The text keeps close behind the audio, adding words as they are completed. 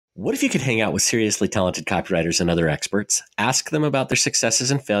What if you could hang out with seriously talented copywriters and other experts, ask them about their successes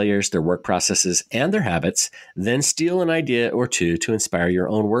and failures, their work processes, and their habits, then steal an idea or two to inspire your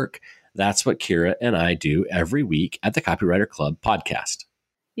own work? That's what Kira and I do every week at the Copywriter Club podcast.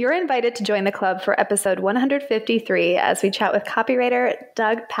 You're invited to join the club for episode 153 as we chat with copywriter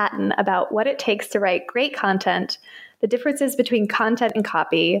Doug Paton about what it takes to write great content, the differences between content and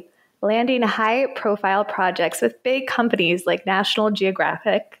copy, landing high-profile projects with big companies like National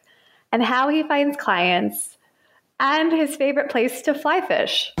Geographic, and how he finds clients, and his favorite place to fly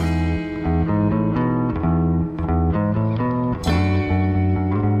fish.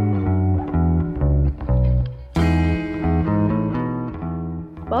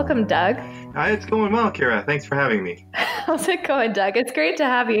 Welcome, Doug. Hi, it's going well, Kira. Thanks for having me. How's it going, Doug? It's great to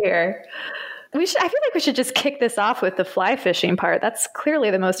have you here. I feel like we should just kick this off with the fly fishing part. That's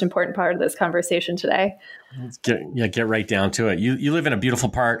clearly the most important part of this conversation today. Let's get right down to it. You live in a beautiful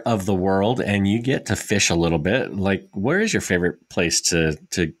part of the world and you get to fish a little bit. Like, where is your favorite place to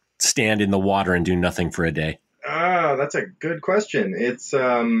stand in the water and do nothing for a day? That's a good question. It's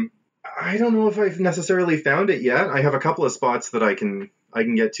I don't know if I've necessarily found it yet. I have a couple of spots that I can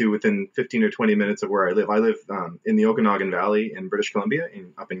get to within 15 or 20 minutes of where I live. I live in the Okanagan Valley in British Columbia,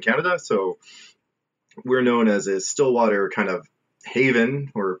 up in Canada. So we're known as a stillwater kind of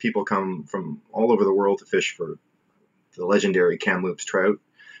haven where people come from all over the world to fish for the legendary Kamloops trout.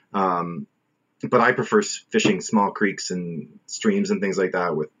 But I prefer fishing small creeks and streams and things like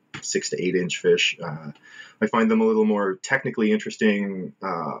that with 6 to 8 inch fish. I find them a little more technically interesting,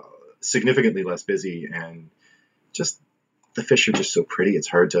 significantly less busy, and just the fish are just so pretty. It's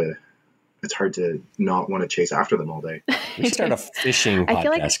hard to not want to chase after them all day. We should start a fishing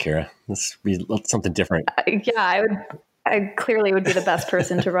podcast, Kira. Let's be something different. I clearly would be the best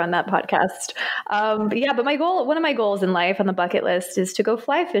person to run that podcast. But one of my goals in life on the bucket list is to go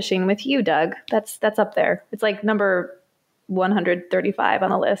fly fishing with you, Doug. That's up there. It's like number 135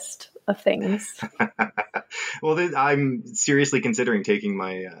 on the list of things. Well, I'm seriously considering taking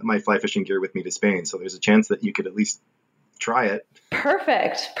my fly fishing gear with me to Spain. So there's a chance that you could at least try it.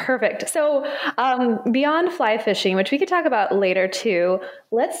 Perfect. So beyond fly fishing, which we could talk about later too,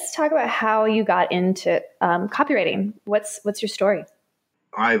 let's talk about how you got into copywriting. What's your story?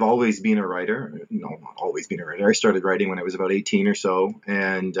 I've always been a writer. No, not always been a writer. I started writing when I was about 18 or so.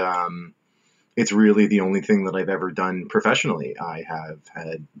 And it's really the only thing that I've ever done professionally. I have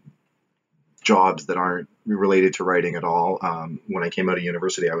had jobs that aren't related to writing at all. When I came out of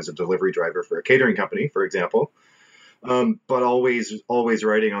university, I was a delivery driver for a catering company, for example. But always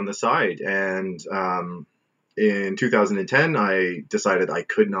writing on the side. And in 2010, I decided I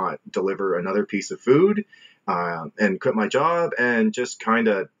could not deliver another piece of food and quit my job and just kind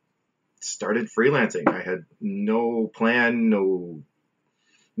of started freelancing. I had no plan, no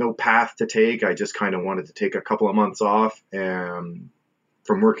path to take. I just kind of wanted to take a couple of months off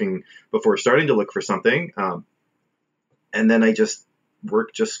from working before starting to look for something. And then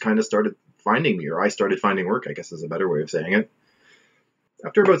work just kind of started finding me, or I started finding work, I guess is a better way of saying it.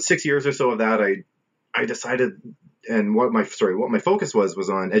 After about 6 years or so of that, I decided, and what my focus was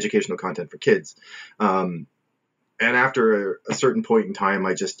on educational content for kids. And after a certain point in time,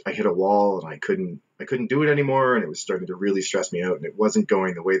 I hit a wall and I couldn't do it anymore. And it was starting to really stress me out, and it wasn't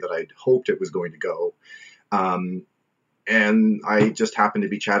going the way that I'd hoped it was going to go. And I just happened to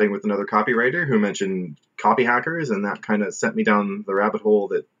be chatting with another copywriter who mentioned copy hackers, and that kind of sent me down the rabbit hole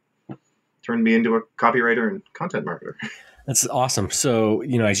that turned me into a copywriter and content marketer. That's awesome. So,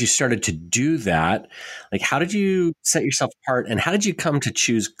 as you started to do that, like, how did you set yourself apart, and how did you come to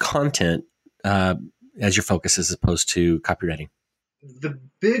choose content as your focus as opposed to copywriting? The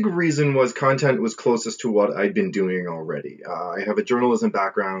big reason was content was closest to what I'd been doing already. I have a journalism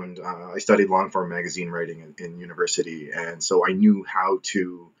background. I studied long-form magazine writing in university, and so I knew how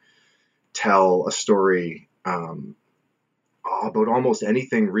to tell a story about almost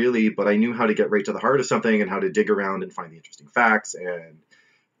anything, really, but I knew how to get right to the heart of something and how to dig around and find the interesting facts and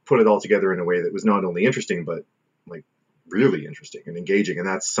put it all together in a way that was not only interesting, but like really interesting and engaging. And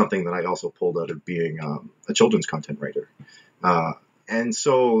that's something that I also pulled out of being a children's content writer. And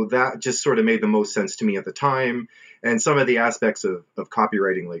so that just sort of made the most sense to me at the time. And some of the aspects of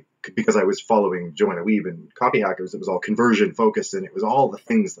copywriting, like, because I was following Joanna Weeb and Copy Hackers, it was all conversion focused, and it was all the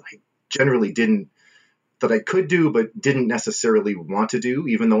things that I generally that I could do, but didn't necessarily want to do,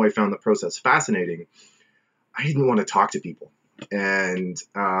 even though I found the process fascinating. I didn't want to talk to people. And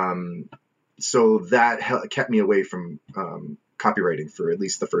so that kept me away from copywriting for at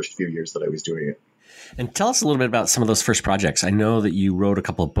least the first few years that I was doing it. And tell us a little bit about some of those first projects. I know that you wrote a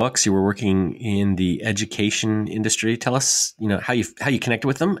couple of books. You were working in the education industry. Tell us, how you connected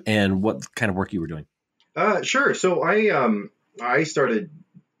with them and what kind of work you were doing. Sure. So I started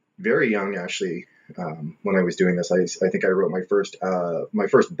very young, actually. When I was doing this, I think I wrote my first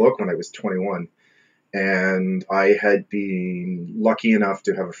book when I was 21, and I had been lucky enough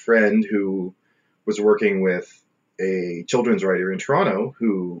to have a friend who was working with a children's writer in Toronto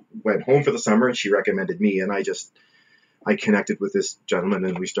who went home for the summer, and she recommended me, and I connected with this gentleman,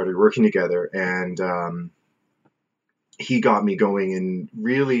 and we started working together, and he got me going and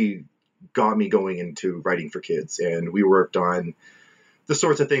really got me going into writing for kids, and we worked on the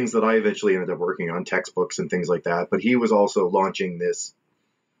sorts of things that I eventually ended up working on, textbooks and things like that. But he was also launching this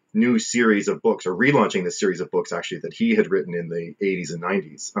new series of books, or relaunching this series of books actually that he had written in the 80s and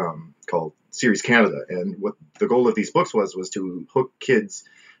 90s, called Series Canada. And what the goal of these books was to hook kids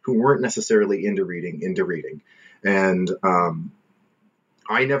who weren't necessarily into reading. And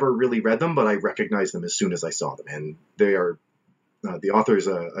I never really read them, but I recognized them as soon as I saw them. And they are the author is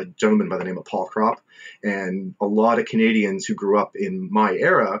a gentleman by the name of Paul Crop, and a lot of Canadians who grew up in my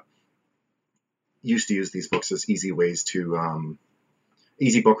era used to use these books as easy ways to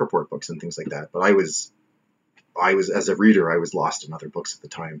easy book report books and things like that. But I was as a reader, I was lost in other books at the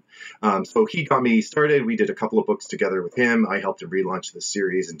time. So he got me started. We did a couple of books together with him. I helped him relaunch this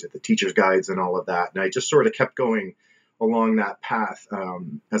series into the teacher's guides and all of that. And I just sort of kept going along that path.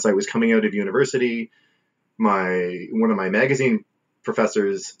 As I was coming out of university, one of my magazine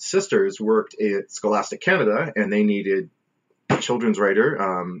professor's sisters worked at Scholastic Canada, and they needed a children's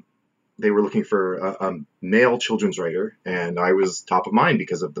writer. They were looking for a male children's writer, and I was top of mind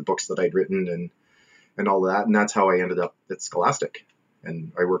because of the books that I'd written and all that. And that's how I ended up at Scholastic.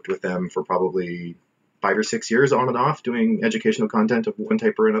 And I worked with them for probably 5 or 6 years on and off, doing educational content of one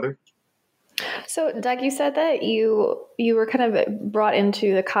type or another. So, Doug, you said that you were kind of brought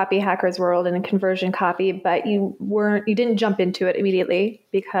into the copy hackers world and conversion copy, but you didn't jump into it immediately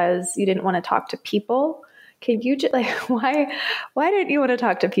because you didn't want to talk to people. Can you just why didn't you want to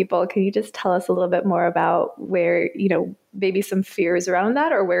talk to people? Can you just tell us a little bit more about where, maybe some fears around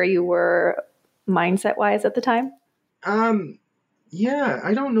that, or where you were mindset wise at the time? Yeah,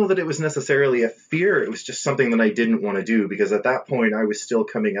 I don't know that it was necessarily a fear. It was just something that I didn't want to do, because at that point I was still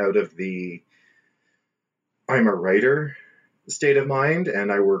coming out of the I'm a writer state of mind,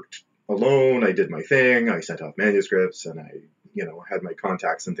 and I worked alone. I did my thing. I sent off manuscripts, and I, had my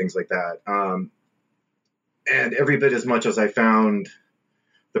contacts and things like that. And every bit as much as I found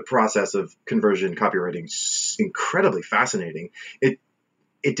the process of conversion copywriting incredibly fascinating, it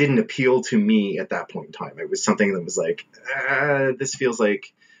didn't appeal to me at that point in time. It was something that was like, this feels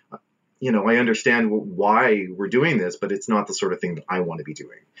like, I understand why we're doing this, but it's not the sort of thing that I want to be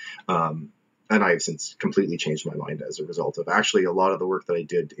doing. And I have since completely changed my mind as a result of actually a lot of the work that I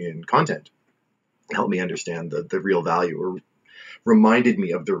did in content helped me understand the real value, or reminded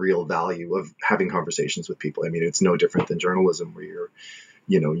me of the real value of having conversations with people. I mean, it's no different than journalism, where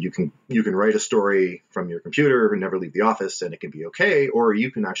you can write a story from your computer and never leave the office, and it can be okay, or you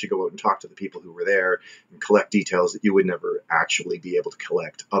can actually go out and talk to the people who were there and collect details that you would never actually be able to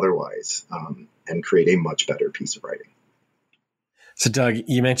collect otherwise, and create a much better piece of writing. So, Doug,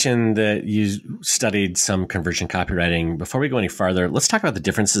 you mentioned that you studied some conversion copywriting. Before we go any farther, let's talk about the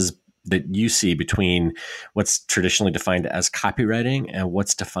differences that you see between what's traditionally defined as copywriting and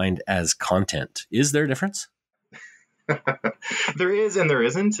what's defined as content. Is there a difference? There is and there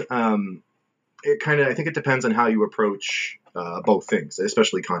isn't. I think it depends on how you approach both things,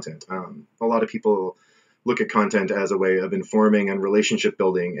 especially content. A lot of people look at content as a way of informing and relationship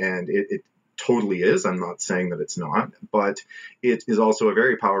building, and it totally is. I'm not saying that it's not, but it is also a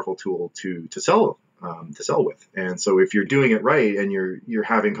very powerful tool to sell with. And so if you're doing it right, and you're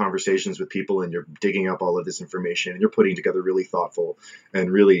having conversations with people, and you're digging up all of this information, and you're putting together really thoughtful and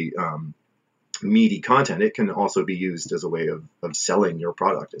really meaty content, it can also be used as a way of selling your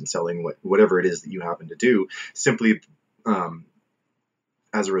product and selling whatever it is that you happen to do, simply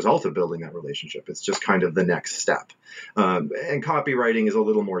as a result of building that relationship. It's just kind of the next step. And copywriting is a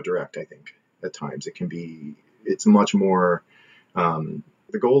little more direct, I think. At times it's much more,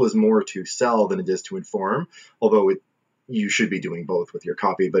 the goal is more to sell than it is to inform, although you should be doing both with your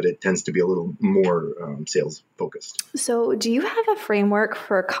copy, but it tends to be a little more sales focused. So do you have a framework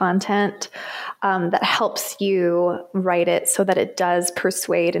for content that helps you write it so that it does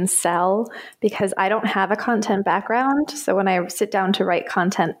persuade and sell? Because I don't have a content background. So when I sit down to write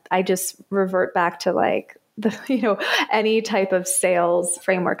content, I just revert back to any type of sales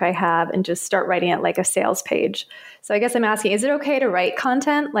framework I have and just start writing it like a sales page. So I guess I'm asking, is it okay to write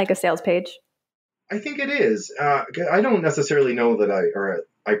content like a sales page? I think it is. I don't necessarily know that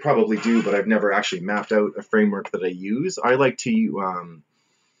I probably do, but I've never actually mapped out a framework that I use. I like to,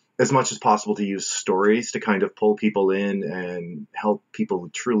 as much as possible, to use stories to kind of pull people in and help people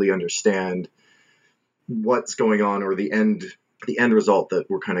truly understand what's going on, or the end result that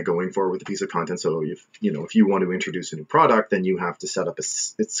we're kind of going for with a piece of content. So if you want to introduce a new product, then you have to set up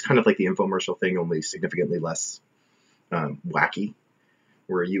it's kind of like the infomercial thing, only significantly less wacky,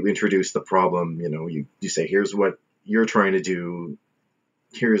 where you introduce the problem. You say, here's what you're trying to do,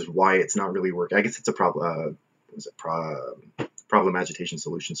 here's why it's not really working. I guess it's a problem agitation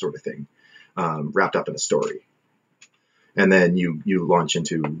solution sort of thing, wrapped up in a story, and then you launch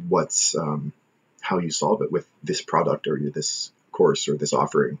into what's how you solve it with this product or this course or this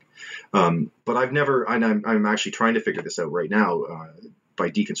offering. But I'm actually trying to figure this out right now, by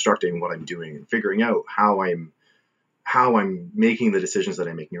deconstructing what I'm doing and figuring out how I'm making the decisions that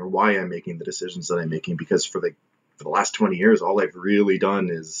I'm making, or why I'm making the decisions that I'm making. Because for the last 20 years, all I've really done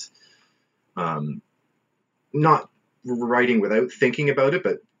is not writing without thinking about it,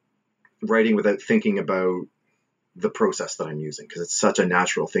 but writing without thinking about the process that I'm using, because it's such a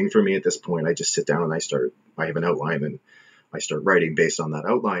natural thing for me at this point. I just sit down and I have an outline and I start writing based on that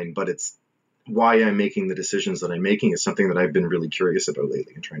outline. But it's why I'm making the decisions that I'm making is something that I've been really curious about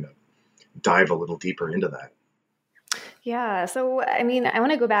lately, and trying to dive a little deeper into that. Yeah. So, I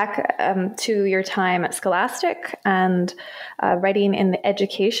want to go back to your time at Scholastic and writing in the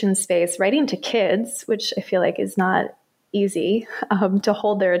education space, writing to kids, which I feel like is not easy, to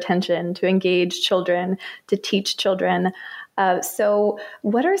hold their attention, to engage children, to teach children. So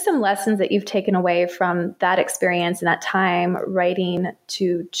what are some lessons that you've taken away from that experience and that time writing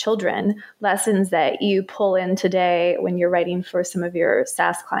to children, lessons that you pull in today when you're writing for some of your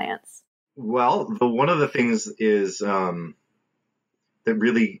SaaS clients? Well, one of the things is that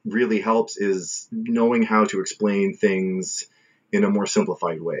really, really helps is knowing how to explain things in a more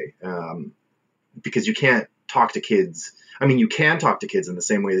simplified way. Because you can't talk to kids. You can talk to kids in the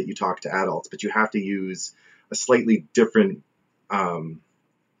same way that you talk to adults, but you have to use a slightly different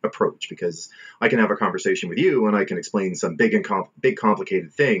approach, because I can have a conversation with you and I can explain some big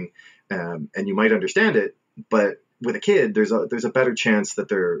complicated thing, and you might understand it, but with a kid, there's a better chance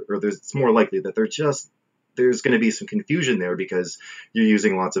that it's more likely that there's going to be some confusion there, because you're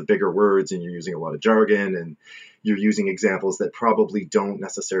using lots of bigger words and you're using a lot of jargon and you're using examples that probably don't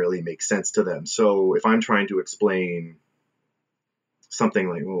necessarily make sense to them. So if I'm trying to explain something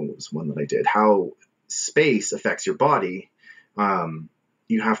like, what was one that I did, how space affects your body,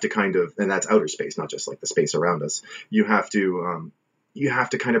 you have to kind of, and that's outer space, not just like the space around us. You have to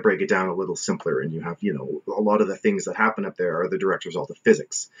kind of break it down a little simpler, and you have, a lot of the things that happen up there are the direct result of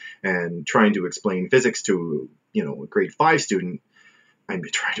physics, and trying to explain physics to, a grade 5 student,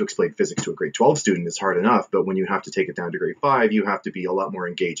 trying to explain physics to a grade 12 student is hard enough, but when you have to take it down to grade 5, you have to be a lot more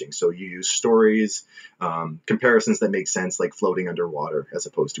engaging. So you use stories, comparisons that make sense, like floating underwater as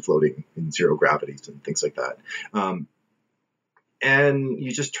opposed to floating in zero gravity and things like that. And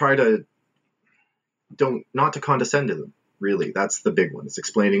you just try to not to condescend to them. Really, that's the big one. It's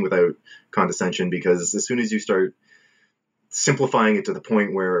explaining without condescension, because as soon as you start simplifying it to the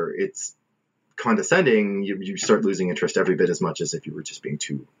point where it's condescending, you start losing interest every bit as much as if you were just being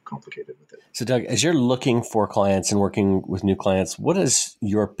too complicated with it. So Doug, as you're looking for clients and working with new clients, what does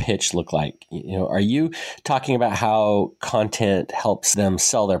your pitch look like? Are you talking about how content helps them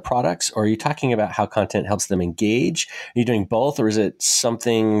sell their products, or are you talking about how content helps them engage? Are you doing both, or is it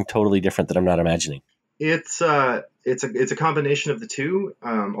something totally different that I'm not imagining? It's a combination of the two.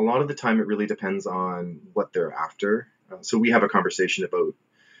 A lot of the time, it really depends on what they're after. So we have a conversation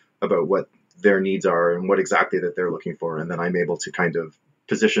about what their needs are and what exactly that they're looking for, and then I'm able to kind of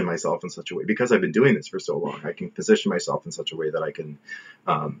position myself in such a way, because I've been doing this for so long. I can position myself in such a way that I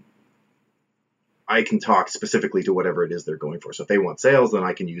can talk specifically to whatever it is they're going for. So if they want sales, then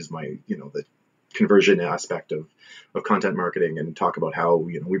I can use my the conversion aspect of content marketing and talk about how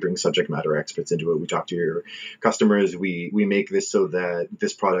we bring subject matter experts into it. We talk to your customers. We make this so that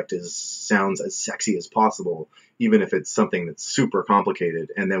this product sounds as sexy as possible, even if it's something that's super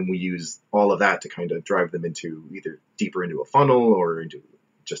complicated. And then we use all of that to kind of drive them into either deeper into a funnel or into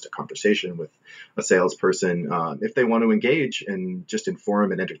just a conversation with a salesperson. If they want to engage and just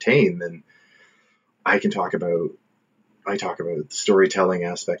inform and entertain, then I talk about the storytelling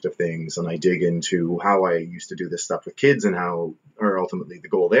aspect of things, and I dig into how I used to do this stuff with kids, and ultimately the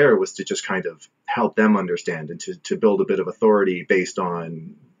goal there was to just kind of help them understand and to build a bit of authority based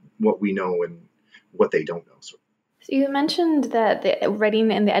on what we know and what they don't know. So you mentioned that the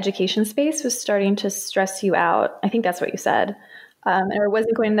writing in the education space was starting to stress you out. I think that's what you said. or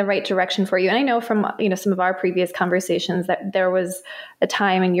wasn't going in the right direction for you. And I know from, some of our previous conversations that there was a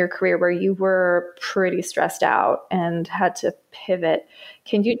time in your career where you were pretty stressed out and had to pivot.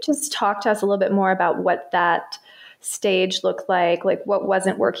 Can you just talk to us a little bit more about what that stage looked like what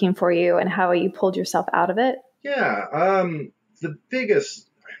wasn't working for you and how you pulled yourself out of it? Yeah.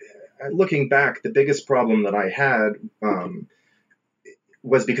 Looking back, the biggest problem that I had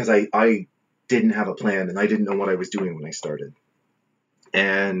was because I didn't have a plan and I didn't know what I was doing when I started.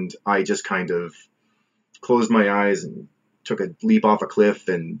 And I just kind of closed my eyes and took a leap off a cliff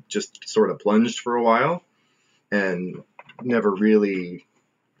and just sort of plunged for a while and never really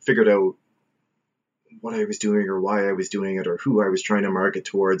figured out what I was doing or why I was doing it or who I was trying to market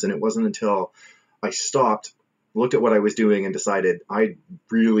towards. And it wasn't until I stopped, looked at what I was doing and decided I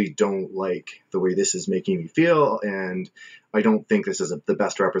really don't like the way this is making me feel. And I don't think this is the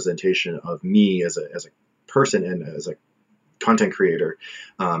best representation of me as a person and as a content creator.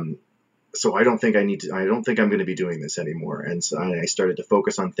 So I don't think I'm going to be doing this anymore. And so I started to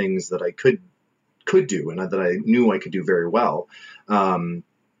focus on things that I could do and that I knew I could do very well.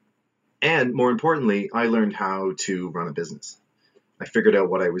 And more importantly, I learned how to run a business. I figured out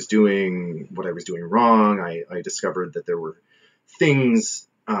what I was doing wrong. I discovered that there were things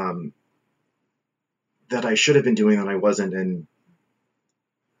that I should have been doing that I wasn't. And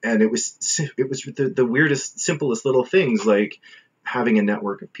it was the weirdest, simplest little things like having a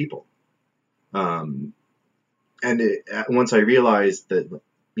network of people. Once I realized that,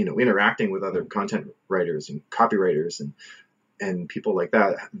 interacting with other content writers and copywriters and people like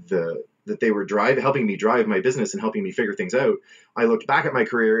that, that they were helping me drive my business and helping me figure things out. I looked back at my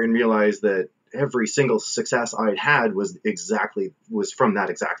career and realized that every single success I'd had was from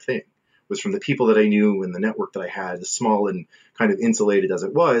that exact thing, was from the people that I knew and the network that I had, as small and kind of insulated as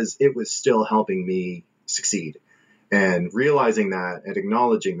it was still helping me succeed. And realizing that and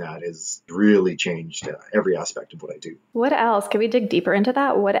acknowledging that has really changed every aspect of what I do. What else? Can we dig deeper into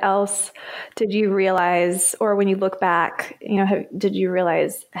that? What else did you realize, or when you look back, did you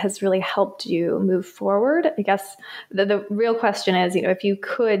realize has really helped you move forward? I guess the real question is, if you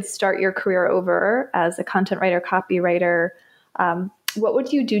could start your career over as a content writer, copywriter, what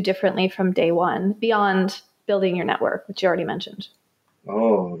would you do differently from day one beyond building your network, which you already mentioned?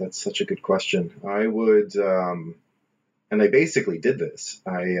 Oh, that's such a good question. I would... And I basically did this.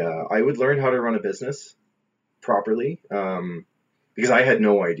 I would learn how to run a business properly because I had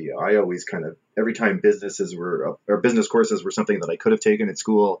no idea. I always every time business courses were something that I could have taken at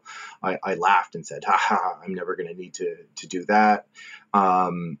school, I laughed and said, I'm never going to need to do that.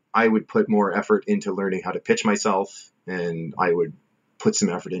 I would put more effort into learning how to pitch myself, and I would put some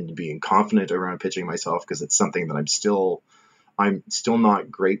effort into being confident around pitching myself because it's something that I'm still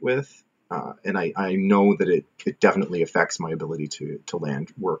not great with. And I know that it definitely affects my ability to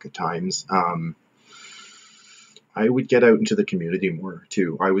land work at times. I would get out into the community more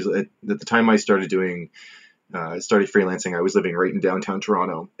too. I was at the time I started freelancing. I was living right in downtown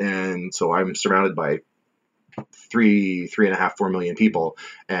Toronto, and so I'm surrounded by 3.5, 4 million people,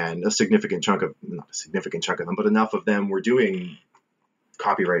 and not a significant chunk of them, but enough of them were doing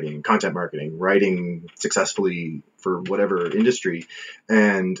copywriting, content marketing, writing successfully for whatever industry,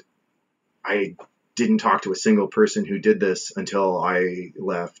 and I didn't talk to a single person who did this until I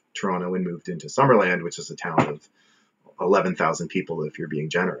left Toronto and moved into Summerland, which is a town of 11,000 people, if you're being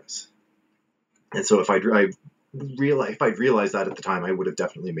generous. And so if I'd realized that at the time, I would have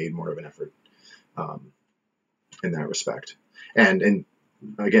definitely made more of an effort in that respect. And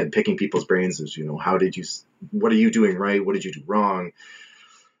again, picking people's brains is, what are you doing right? What did you do wrong?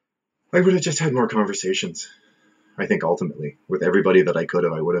 I would have just had more conversations. I think ultimately with everybody that I could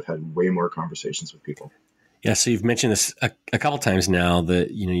have, I would have had way more conversations with people. Yeah. So you've mentioned this a couple times now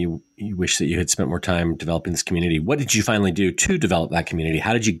that, you wish that you had spent more time developing this community. What did you finally do to develop that community?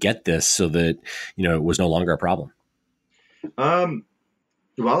 How did you get this so that, it was no longer a problem? Well,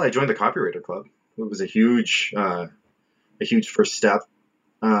 I joined the Copywriter Club. It was a huge first step.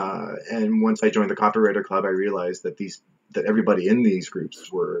 And once I joined the Copywriter Club, I realized that everybody in these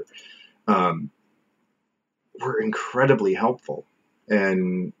groups were incredibly helpful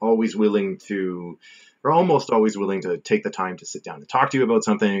and almost always willing to take the time to sit down and talk to you about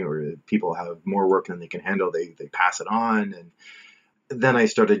something, or people have more work than they can handle. They pass it on. And then I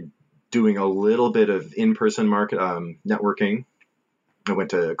started doing a little bit of in-person networking. I went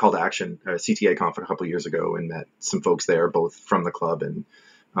to Call to Action, CTA Conf a couple of years ago, and met some folks there, both from the club and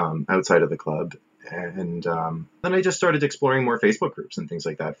outside of the club. And then I just started exploring more Facebook groups and things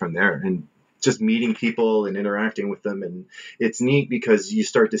like that from there. And just meeting people and interacting with them. And it's neat because you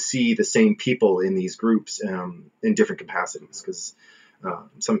start to see the same people in these groups in different capacities. Because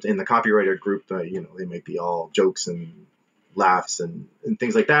some in the copywriter group, they might be all jokes and laughs and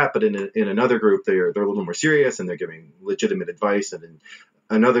things like that. But in another group, they're a little more serious and they're giving legitimate advice. And in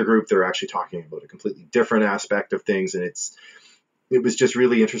another group, they're actually talking about a completely different aspect of things. And it was just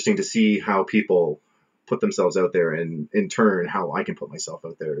really interesting to see how people put themselves out there, and in turn how I can put myself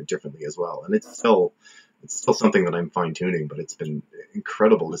out there differently as well. And it's still something that I'm fine tuning, but it's been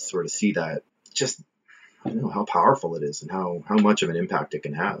incredible to sort of see that, just, I don't know, how powerful it is and how much of an impact it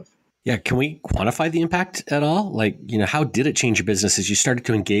can have. Yeah. Can we quantify the impact at all? Like, how did it change your business as you started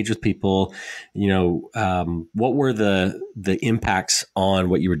to engage with people? What were the impacts on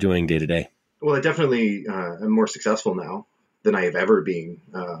what you were doing day to day? Well, I definitely am more successful now than I have ever been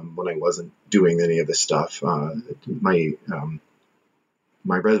when I wasn't doing any of this stuff. My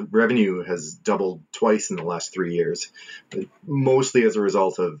revenue has doubled twice in the last 3 years, mostly as a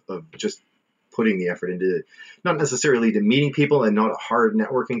result of just putting the effort into, not necessarily to meeting people and not a hard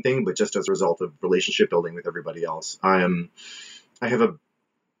networking thing, but just as a result of relationship building with everybody else. I have a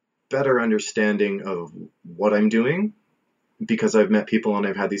better understanding of what I'm doing because I've met people and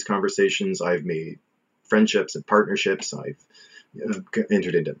I've had these conversations. I've made friendships and partnerships. I've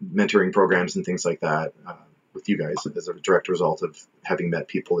entered into mentoring programs and things like that with you guys as a direct result of having met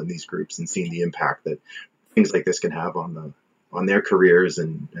people in these groups and seeing the impact that things like this can have on their careers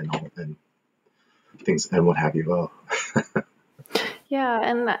and things and what have you. Well, yeah.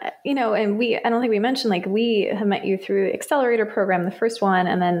 And, I don't think we mentioned, like, we have met you through Accelerator program, the first one,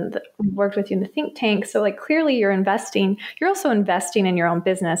 and then we worked with you in the think tank. So, like, clearly you're also investing in your own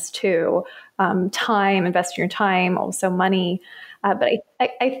business too. Investing your time, also money. But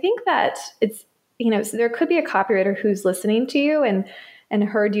I think that it's, so there could be a copywriter who's listening to you and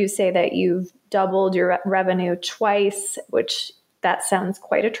heard you say that you've doubled your revenue twice, which that sounds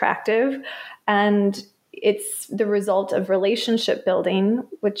quite attractive. And it's the result of relationship building,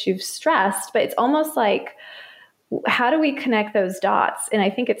 which you've stressed, but it's almost like, how do we connect those dots? And I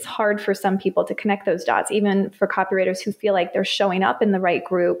think it's hard for some people to connect those dots, even for copywriters who feel like they're showing up in the right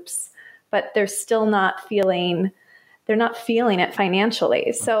groups, but they're still not feeling it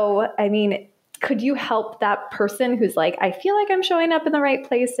financially. So, I mean, could you help that person who's like, I feel like I'm showing up in the right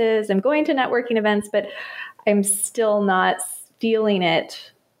places, I'm going to networking events, but I'm still not feeling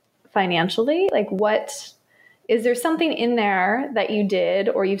it financially? Like, is there something in there that you did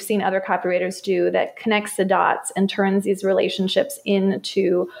or you've seen other copywriters do that connects the dots and turns these relationships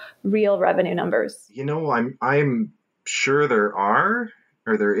into real revenue numbers? I'm sure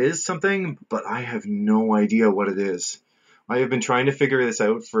there is something, but I have no idea what it is. I have been trying to figure this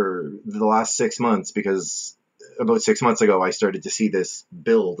out for the last 6 months because about 6 months ago, I started to see this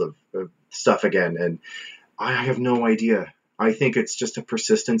build of stuff again, and I have no idea. I think it's just a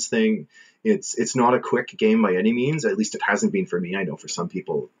persistence thing. It's not a quick game by any means. At least it hasn't been for me. I know for some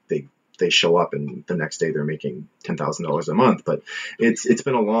people, they show up and the next day they're making $10,000 a month, but it's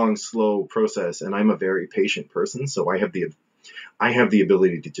been a long, slow process, and I'm a very patient person, so I have the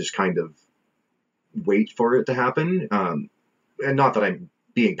ability to just kind of wait for it to happen. And not that I'm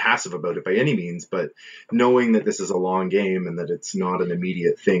being passive about it by any means, but knowing that this is a long game and that it's not an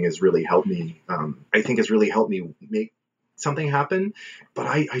immediate thing has really helped me. I think has really helped me make something happen, but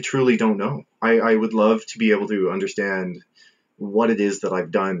I truly don't know. I would love to be able to understand what it is that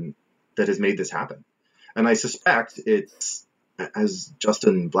I've done that has made this happen. And I suspect it's, as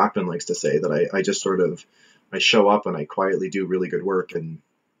Justin Blackman likes to say, that I just sort of, I show up and I quietly do really good work and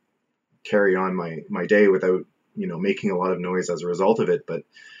carry on my day without, making a lot of noise as a result of it. But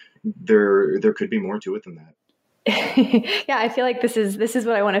there could be more to it than that. Yeah, I feel like this is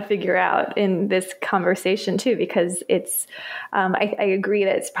what I want to figure out in this conversation too, because it's, I agree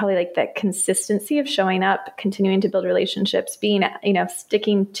that it's probably like that consistency of showing up, continuing to build relationships, being,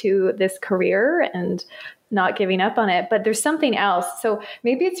 sticking to this career and not giving up on it. But there's something else. So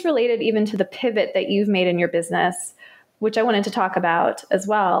maybe it's related even to the pivot that you've made in your business, which I wanted to talk about as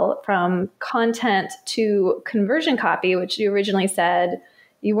well, from content to conversion copy, which you originally said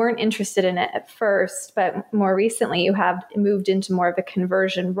you weren't interested in it at first, but more recently you have moved into more of a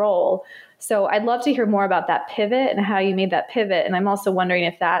conversion role. So I'd love to hear more about that pivot and how you made that pivot. And I'm also wondering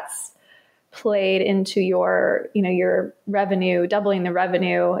if that's played into your, your revenue, doubling the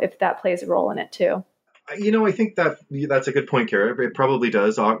revenue, if that plays a role in it too. I think that's a good point, Kara. It probably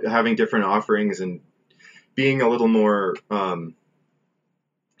does. Having different offerings and being a little more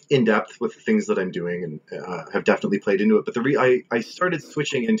in depth with the things that I'm doing and have definitely played into it. But I started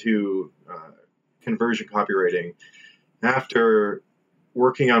switching into conversion copywriting after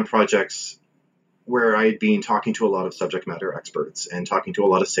working on projects where I had been talking to a lot of subject matter experts and talking to a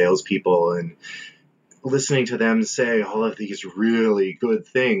lot of salespeople and listening to them say all of these really good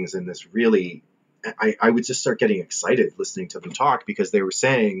things, and this really, I would just start getting excited listening to them talk because they were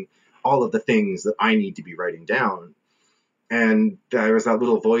saying all of the things that I need to be writing down. And there was that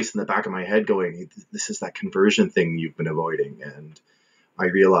little voice in the back of my head going, this is that conversion thing you've been avoiding. And I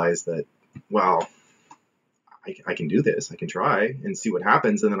realized that, well, I can do this. I can try and see what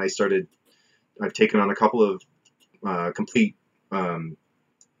happens. And then I've taken on a couple of complete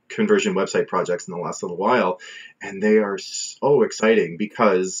conversion website projects in the last little while, and they are so exciting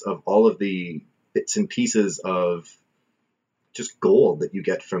because of all of the bits and pieces of just gold that you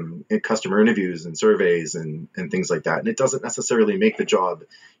get from customer interviews and surveys and things like that. And it doesn't necessarily make the job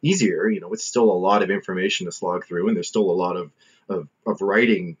easier. It's still a lot of information to slog through, and there's still a lot of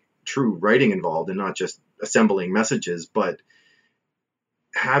writing, true writing involved, and not just assembling messages, but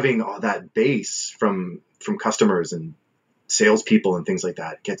having all that base from customers and salespeople and things like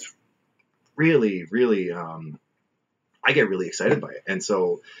that gets really, really, I get really excited by it. And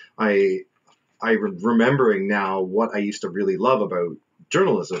so remembering now what I used to really love about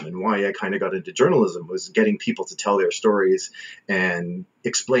journalism and why I kind of got into journalism was getting people to tell their stories and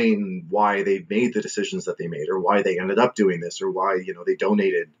explain why they made the decisions that they made, or why they ended up doing this, or why, they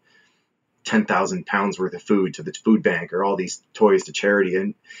donated 10,000 pounds worth of food to the food bank, or all these toys to charity.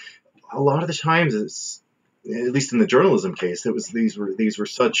 And a lot of the times, it's, at least in the journalism case, these were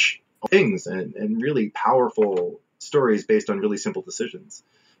such things and really powerful stories based on really simple decisions.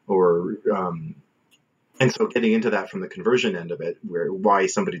 And so getting into that from the conversion end of it, why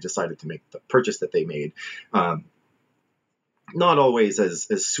somebody decided to make the purchase that they made, not always as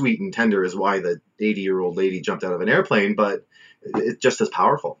sweet and tender as why the 80-year-old lady jumped out of an airplane, but it's just as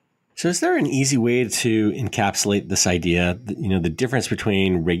powerful. So is there an easy way to encapsulate this idea, the difference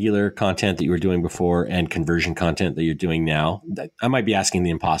between regular content that you were doing before and conversion content that you're doing now? I might be asking the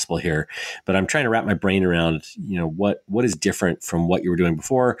impossible here, but I'm trying to wrap my brain around, what is different from what you were doing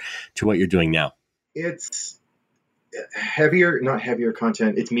before to what you're doing now? It's not heavier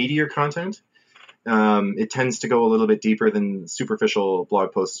content. It's meatier content. It tends to go a little bit deeper than superficial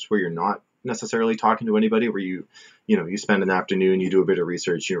blog posts where you're not necessarily talking to anybody, where you spend an afternoon, you do a bit of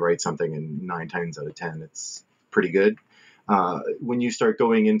research, you write something, and 9 times out of 10, it's pretty good. When you start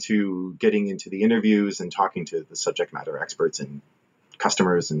getting into the interviews and talking to the subject matter experts and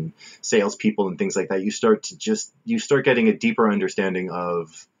customers and salespeople and things like that, you start getting a deeper understanding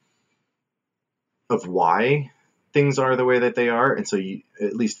of why things are the way that they are. And so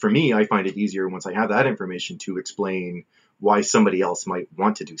at least for me, I find it easier once I have that information to explain why somebody else might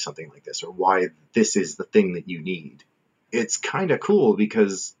want to do something like this, or why this is the thing that you need. It's kind of cool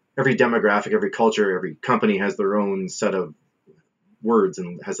because every demographic, every culture, every company has their own set of words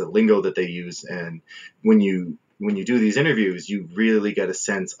and has a lingo that they use. And when you do these interviews, you really get a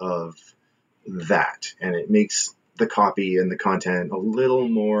sense of that. And it makes the copy and the content a little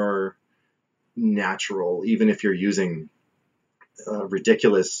more natural. Even if you're using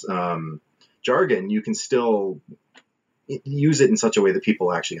ridiculous jargon, you can still use it in such a way that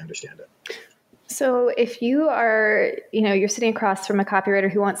people actually understand it. So if you are, you're sitting across from a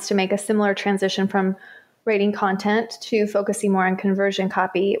copywriter who wants to make a similar transition from writing content to focusing more on conversion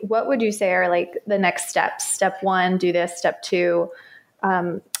copy, what would you say are like the next steps? Step 1, do this. Step 2,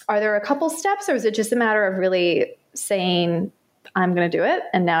 are there a couple steps, or is it just a matter of really saying, I'm going to do it,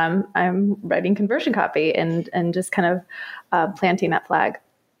 and now I'm writing conversion copy and just kind of planting that flag?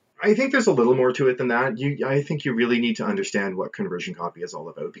 I think there's a little more to it than that. I think you really need to understand what conversion copy is all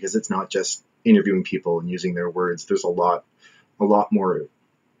about, because it's not just interviewing people and using their words. There's a lot more.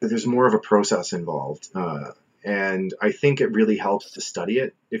 There's more of a process involved, and I think it really helps to study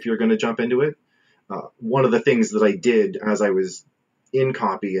it if you're going to jump into it. One of the things that I did as I was in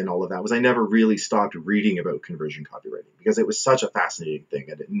copy and all of that was I never really stopped reading about conversion copywriting, because it was such a fascinating thing,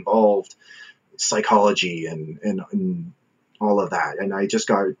 and it involved psychology and all of that. And I just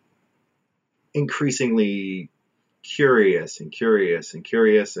got increasingly curious and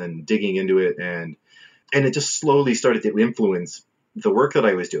digging into it. And it just slowly started to influence the work that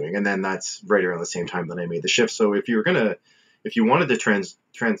I was doing. And then that's right around the same time that I made the shift. So if you wanted to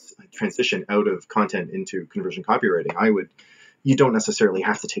transition out of content into conversion copywriting, you don't necessarily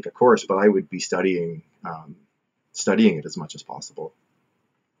have to take a course, but I would be studying it as much as possible.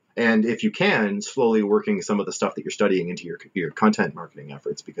 And if you can, slowly working some of the stuff that you're studying into your content marketing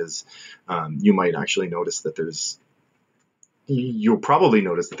efforts, because you might actually notice that you'll probably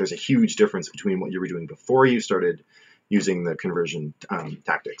notice that there's a huge difference between what you were doing before you started using the conversion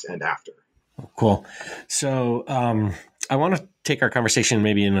tactics and after. Cool. So I want to take our conversation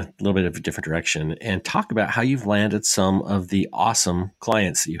maybe in a little bit of a different direction and talk about how you've landed some of the awesome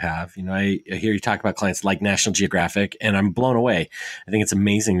clients that you have. I hear you talk about clients like National Geographic, and I'm blown away. I think it's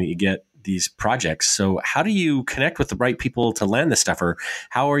amazing that you get these projects. So how do you connect with the right people to land this stuff? Or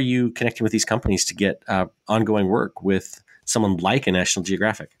how are you connecting with these companies to get ongoing work with someone like a National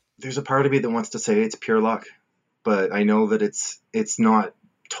Geographic? There's a part of me that wants to say it's pure luck, but I know that it's not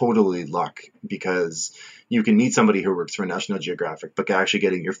totally luck, because you can meet somebody who works for National Geographic, but actually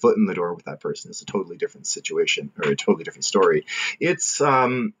getting your foot in the door with that person is a totally different situation, or a totally different story. It's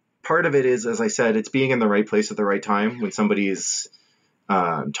part of it is, as I said, it's being in the right place at the right time when somebody is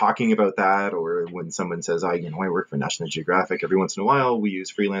talking about that, or when someone says, I work for National Geographic. Every once in a while, we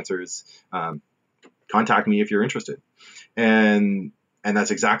use freelancers. Contact me if you're interested. And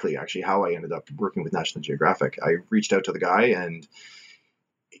that's exactly actually how I ended up working with National Geographic. I reached out to the guy, and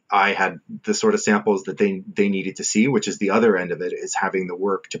I had the sort of samples that they needed to see, which is the other end of it, is having the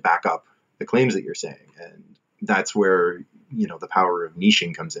work to back up the claims that you're saying. And that's where, the power of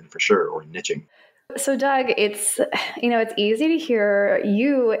niching comes in for sure, or niching. So Doug, it's easy to hear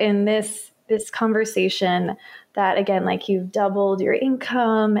you in this conversation that, again, like, you've doubled your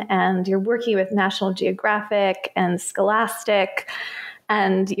income and you're working with National Geographic and Scholastic,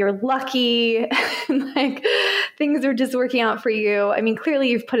 and you're lucky, like, things are just working out for you. I mean, clearly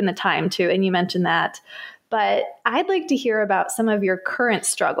you've put in the time too, and you mentioned that. But I'd like to hear about some of your current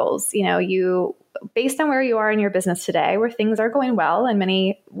struggles. Based on where you are in your business today, where things are going well in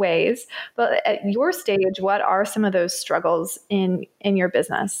many ways, but at your stage, what are some of those struggles in your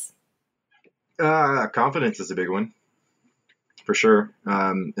business? Confidence is a big one, for sure.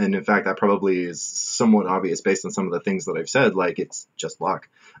 And in fact, that probably is somewhat obvious based on some of the things that I've said, like it's just luck.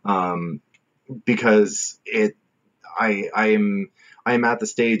 Because I'm at the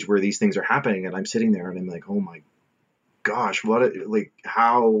stage where these things are happening, and I'm sitting there and I'm like, oh my gosh,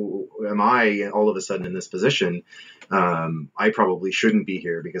 how am I all of a sudden in this position? I probably shouldn't be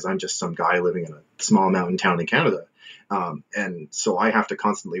here, because I'm just some guy living in a small mountain town in Canada. And so I have to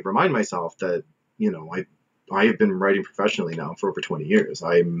constantly remind myself that, I have been writing professionally now for over 20 years.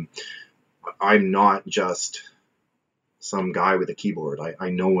 I'm not just some guy with a keyboard.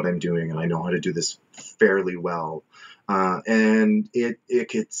 I know what I'm doing, and I know how to do this fairly well. And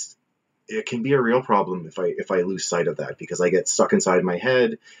it can be a real problem if I lose sight of that, because I get stuck inside my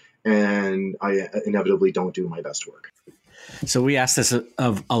head and I inevitably don't do my best work. So we ask this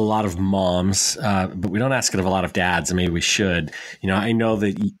of a lot of moms, but we don't ask it of a lot of dads, and maybe we should. I know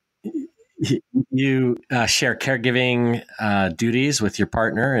that you share caregiving duties with your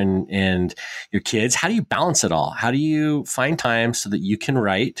partner and your kids. How do you balance it all? How do you find time so that you can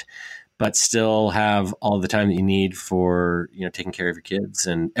write, but still have all the time that you need for, taking care of your kids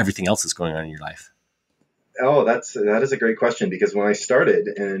and everything else that's going on in your life? Oh, that is a great question, because when I started,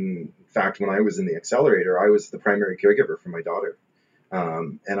 and in fact, when I was in the accelerator, I was the primary caregiver for my daughter.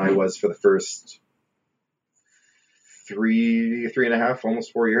 And I was for the first three and a half,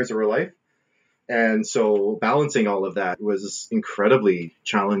 almost 4 years of her life. And so balancing all of that was incredibly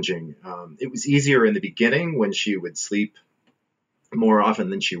challenging. It was easier in the beginning when she would sleep more often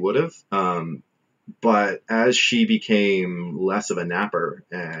than she would have. But as she became less of a napper,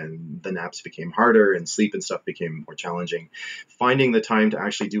 and the naps became harder and sleep and stuff became more challenging, finding the time to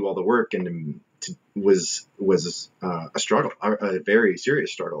actually do all the work was a struggle, a very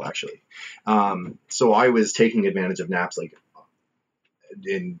serious struggle, actually. So I was taking advantage of naps, like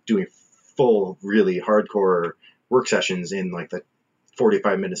in doing full, really hardcore work sessions in like the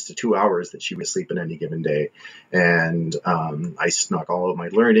 45 minutes to 2 hours that she would sleep in any given day. And I snuck all of my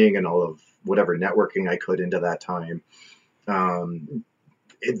learning and all of whatever networking I could into that time.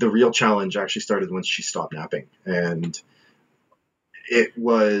 The real challenge actually started when she stopped napping. And it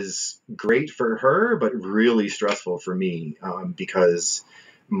was great for her, but really stressful for me, because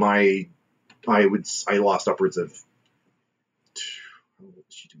I lost upwards of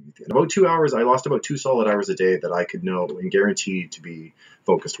about 2 hours. I lost about 2 solid hours a day that I could know and guarantee to be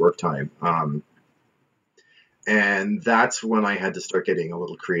focused work time. And that's when I had to start getting a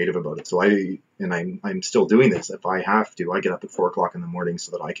little creative about it. So I'm still doing this. If I have to, I get up at 4:00 in the morning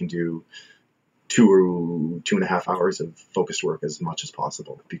so that I can do 2.5 hours of focused work as much as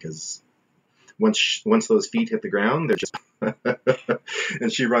possible, because once those feet hit the ground, they're just,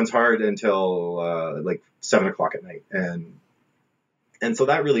 and she runs hard until like 7:00 at night. And so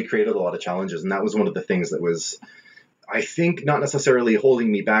that really created a lot of challenges. And that was one of the things that was, I think, not necessarily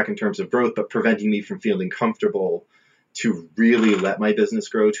holding me back in terms of growth, but preventing me from feeling comfortable to really let my business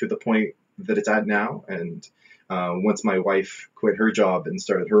grow to the point that it's at now. And once my wife quit her job and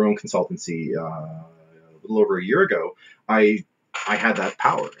started her own consultancy little over a year ago, I had that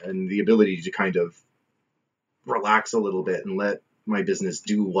power and the ability to kind of relax a little bit and let my business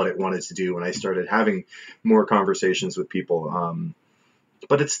do what it wanted to do. And I started having more conversations with people.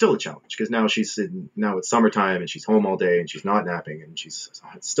 But it's still a challenge because now now it's summertime and she's home all day and she's not napping and she's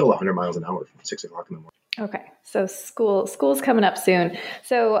still 100 miles an hour from 6 o'clock in the morning. Okay. So school's coming up soon.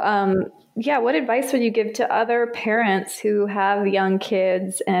 So, what advice would you give to other parents who have young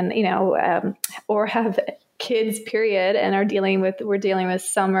kids and, or have kids period and we're dealing with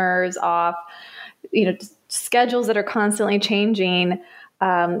summers off, schedules that are constantly changing.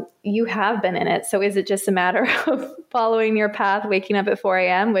 You have been in it. So is it just a matter of following your path, waking up at 4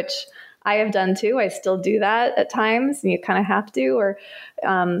 a.m., which I have done too. I still do that at times and you kind of have to, or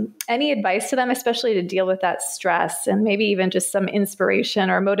any advice to them, especially to deal with that stress and maybe even just some inspiration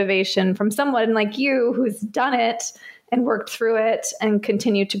or motivation from someone like you who's done it and worked through it and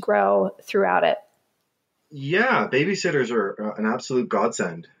continued to grow throughout it? Yeah, babysitters are an absolute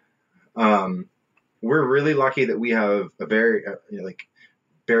godsend. We're really lucky that we have a very,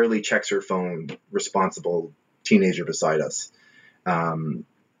 barely checks her phone, responsible teenager beside us,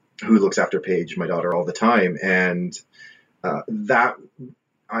 who looks after Paige, my daughter, all the time. And that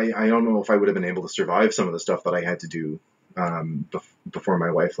I don't know if I would have been able to survive some of the stuff that I had to do before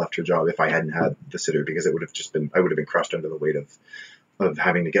my wife left her job if I hadn't had the sitter, because it would have I would have been crushed under the weight of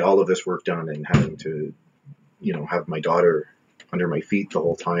having to get all of this work done and having to, have my daughter under my feet the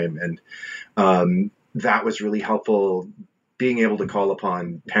whole time. And that was really helpful. Being able to call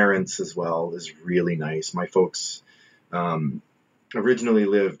upon parents as well is really nice. My folks originally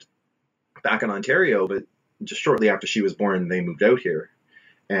lived back in Ontario, but just shortly after she was born, they moved out here.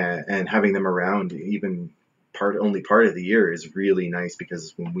 And having them around even only part of the year is really nice,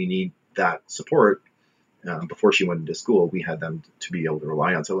 because when we need that support, before she went into school, we had them to be able to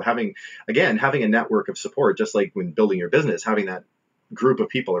rely on. So having a network of support, just like when building your business, having that group of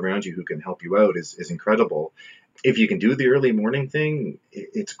people around you who can help you out is incredible. If you can do the early morning thing,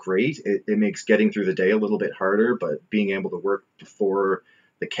 it's great. It makes getting through the day a little bit harder, but being able to work before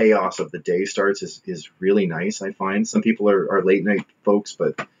the chaos of the day starts is really nice. I find some people are late night folks,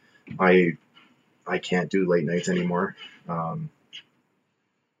 but I can't do late nights anymore.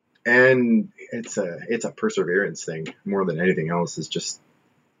 And it's a perseverance thing more than anything else. Is just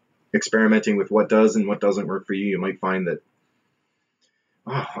experimenting with what does and what doesn't work for you. You might find that,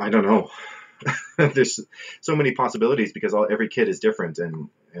 I don't know. There's so many possibilities because every kid is different,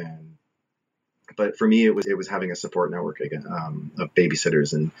 but for me, it was having a support network again, of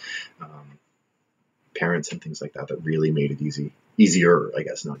babysitters and parents and things like that really made it easier, I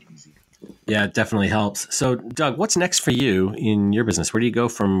guess, not easy. Yeah, it definitely helps. So, Doug, what's next for you in your business? Where do you go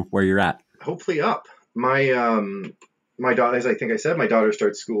from where you're at? Hopefully up. My daughter, as I think I said, my daughter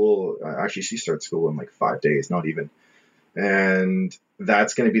starts school. Actually, she starts school in like 5 days, not even. And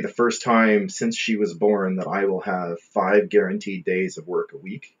that's going to be the first time since she was born that I will have 5 guaranteed days of work a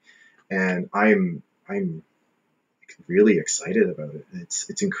week. And I'm really excited about it.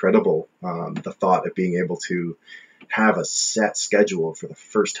 It's incredible. The thought of being able to have a set schedule for the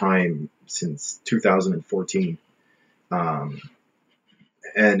first time since 2014. And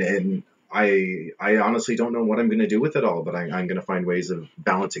I honestly don't know what I'm going to do with it all, but I'm going to find ways of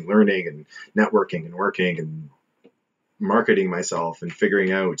balancing learning and networking and working and marketing myself and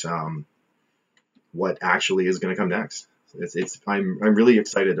figuring out what actually is going to come next. I'm really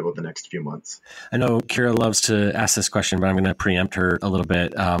excited about the next few months. I know Kira loves to ask this question, but I'm going to preempt her a little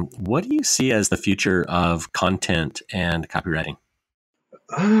bit. What do you see as the future of content and copywriting?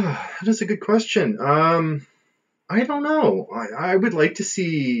 That's a good question. I don't know. I would like to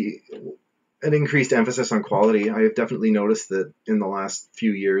see an increased emphasis on quality. I have definitely noticed that in the last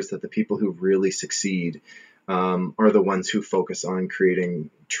few years that the people who really succeed are the ones who focus on creating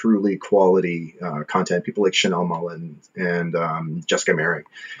truly quality content. People like Chanel Mullen and Jessica Merrick.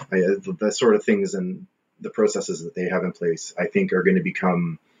 The sort of things and the processes that they have in place, I think, are going to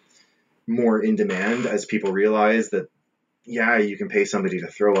become more in demand as people realize that, yeah, you can pay somebody to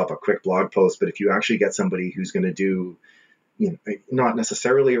throw up a quick blog post, but if you actually get somebody who's going to do, not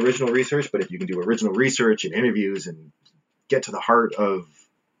necessarily original research, but if you can do original research and interviews and get to the heart of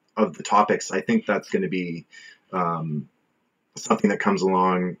the topics, I think that's going to be something that comes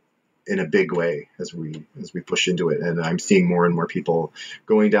along in a big way as we push into it. And I'm seeing more and more people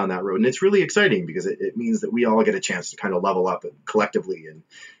going down that road. And it's really exciting because it means that we all get a chance to kind of level up collectively and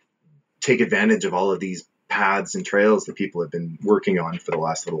take advantage of all of these paths and trails that people have been working on for the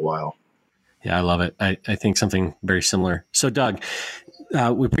last little while. Yeah, I love it. I think something very similar. So, Doug,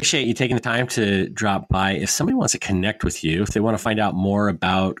 we appreciate you taking the time to drop by. If somebody wants to connect with you, if they want to find out more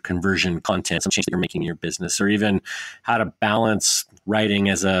about conversion content, some change that you're making in your business, or even how to balance writing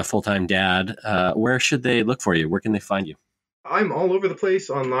as a full-time dad, where should they look for you? Where can they find you? I'm all over the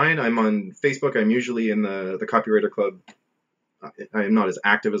place online. I'm on Facebook. I'm usually in the Copywriter Club. I am not as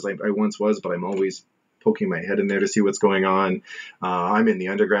active as I once was, but I'm always poking my head in there to see what's going on. I'm in the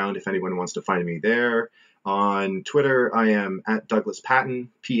underground if anyone wants to find me there. On Twitter, I am at Douglas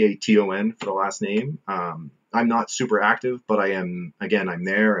Paton, Paton for the last name. I'm not super active, but I am, again, I'm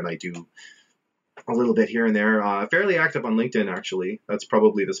there and I do a little bit here and there. Fairly active on LinkedIn, actually. That's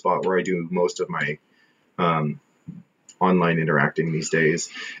probably the spot where I do most of my online interacting these days.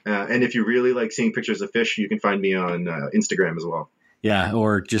 And if you really like seeing pictures of fish, you can find me on Instagram as well. Yeah,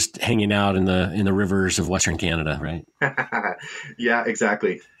 or just hanging out in the rivers of Western Canada, right? Yeah,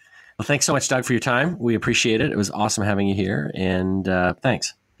 exactly. Well, thanks so much, Doug, for your time. We appreciate it. It was awesome having you here, and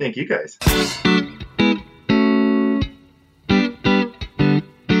thanks. Thank you, guys.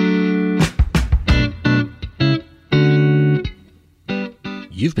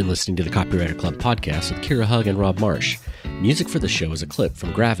 You've been listening to the Copywriter Club podcast with Kira Hug and Rob Marsh. Music for the show is a clip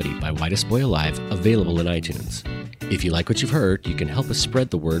from Gravity by Whitest Boy Alive, available in iTunes. If you like what you've heard, you can help us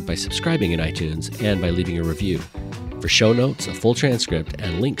spread the word by subscribing in iTunes and by leaving a review. For show notes, a full transcript,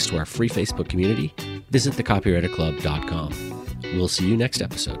 and links to our free Facebook community, visit thecopywriterclub.com. We'll see you next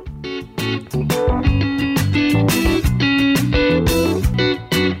episode.